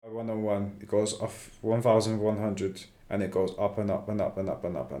101, it goes off 1,100 and it goes up and up and up and up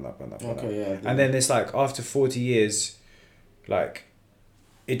and up and up and up and up. Okay, yeah. And then it's like after 40 years, like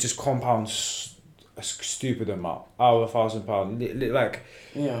it just compounds a stupid amount out of £1,000. Like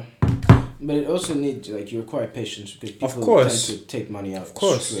Yeah. But it also needs, like, you require patience because people Of course. tend to take money out of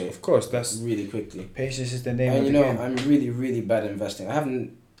course, straight that's really quickly. patience is the name And of you the know, game. I'm really, really bad at investing.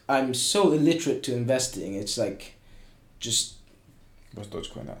 I'm so illiterate to investing. It's like, just, What's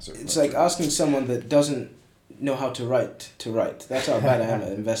Dogecoin at? So it's like asking someone that doesn't know how to write. That's how bad I am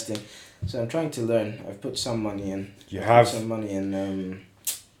at investing. So I'm trying to learn. I've put some money in. You I've have put some money in.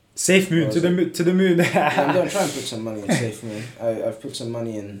 Safe Moon what to was the moon. I'm gonna try and put some money in SafeMoon. I've put some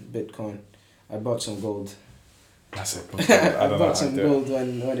money in Bitcoin. I bought some gold. That's it. I bought some gold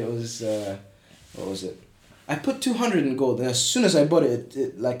when it was what was it? I put 200 in gold, and as soon as I bought it,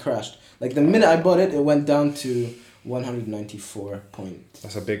 it like crashed. Like the minute I bought it, it went down to 194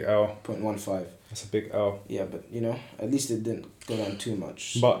 That's a big L. 0.15. That's a big L. Yeah, but you know, at least it didn't go down too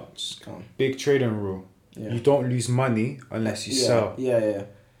much. But it's calm. big trading rule. Yeah. You don't lose money unless you sell. Yeah.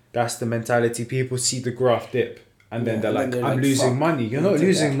 That's the mentality. People see the graph dip and then Yeah, they're and like, then they're I'm like, losing fuck. money. You're You not take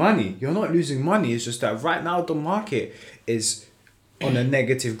losing that. money. You're not losing money. It's just that right now the market is on a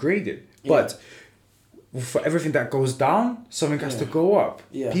negative gradient. But for everything that goes down, something has to go up.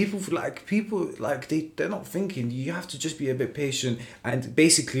 Yeah. People they're not thinking. You have to just be a bit patient and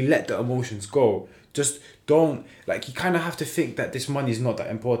basically let the emotions go. Just don't, like, you kind of have to think that this money is not that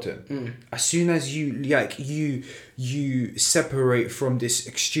important. As soon as you separate from this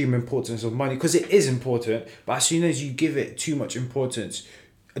extreme importance of money, because it is important, but as soon as you give it too much importance,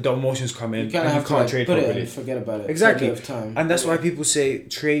 the emotions come in You kind and of you have can't to trade put it properly. and forget about it. Exactly. For a bit of time. And that's why people say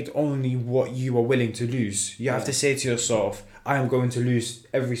trade only what you are willing to lose. You have to say to yourself, I am going to lose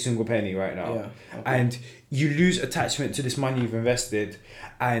every single penny right now. Yeah. Okay. And you lose attachment to this money you've invested,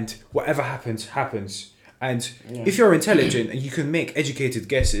 and whatever happens. And if you're intelligent and you can make educated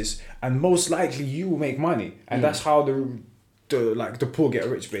guesses, and most likely you will make money. And that's how the poor get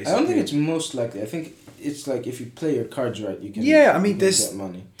rich, basically. I don't think it's most likely. I think it's like if you play your cards right, you can. Yeah, I mean, you can there's get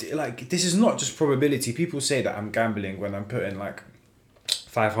money. like, this is not just probability. People say that I'm gambling when I'm putting like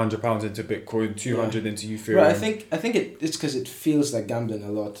 £500 into Bitcoin, 200 into Ethereum. Right, I think it's because it feels like gambling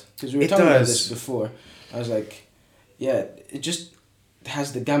a lot. Because we were It talking about does. this before. I was like, yeah, it just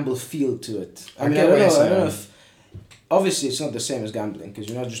has the gamble feel to it. I get what you're I saying. don't know if. Obviously, it's not the same as gambling because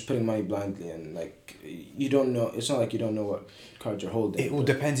you're not just putting money blindly and like you don't know. It's not like you don't know what cards you're holding. It all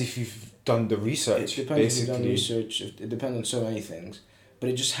depends if you've done the research. It depends if you've done basically. research. It depends on so many things, but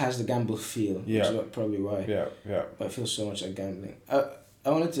it just has the gamble feel. Yeah. Which is probably why. Yeah. But it feels so much like gambling. I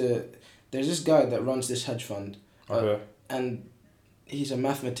wanted to. There's this guy that runs this hedge fund, Okay. and he's a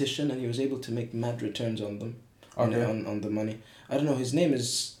mathematician, and he was able to make mad returns on them. Okay. On the money. I don't know. His name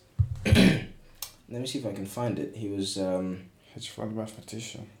is. Let me see if I can find it. He was. Hedge fund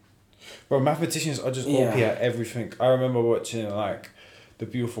mathematician. Bro, mathematicians are just Yeah. OP at everything. I remember watching like The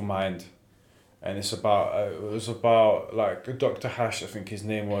Beautiful Mind, and it was about like Dr. Hash, I think his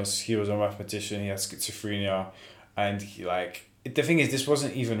name was. He was a mathematician. He had schizophrenia, and he like. The thing is, this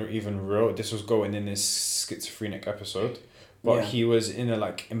wasn't even real. This was going in this schizophrenic episode, but he was in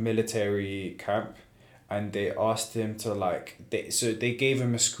a military camp, and they asked him to they gave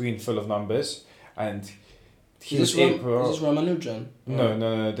him a screen full of numbers, and he was able. Is this Ramanujan?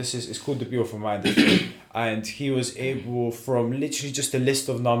 No. It's called The Beautiful Mind, and he was able from literally just a list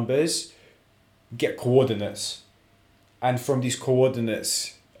of numbers, get coordinates, and from these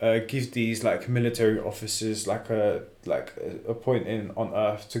coordinates. Give these like military officers like a point on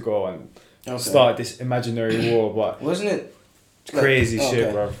Earth to go and start this imaginary war, but wasn't it crazy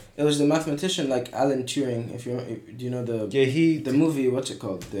shit, bro. It was the mathematician like Alan Turing. Do you know the the movie? What's it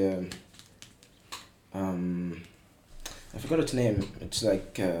called? I forgot its name. It's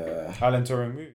like Alan Turing movie.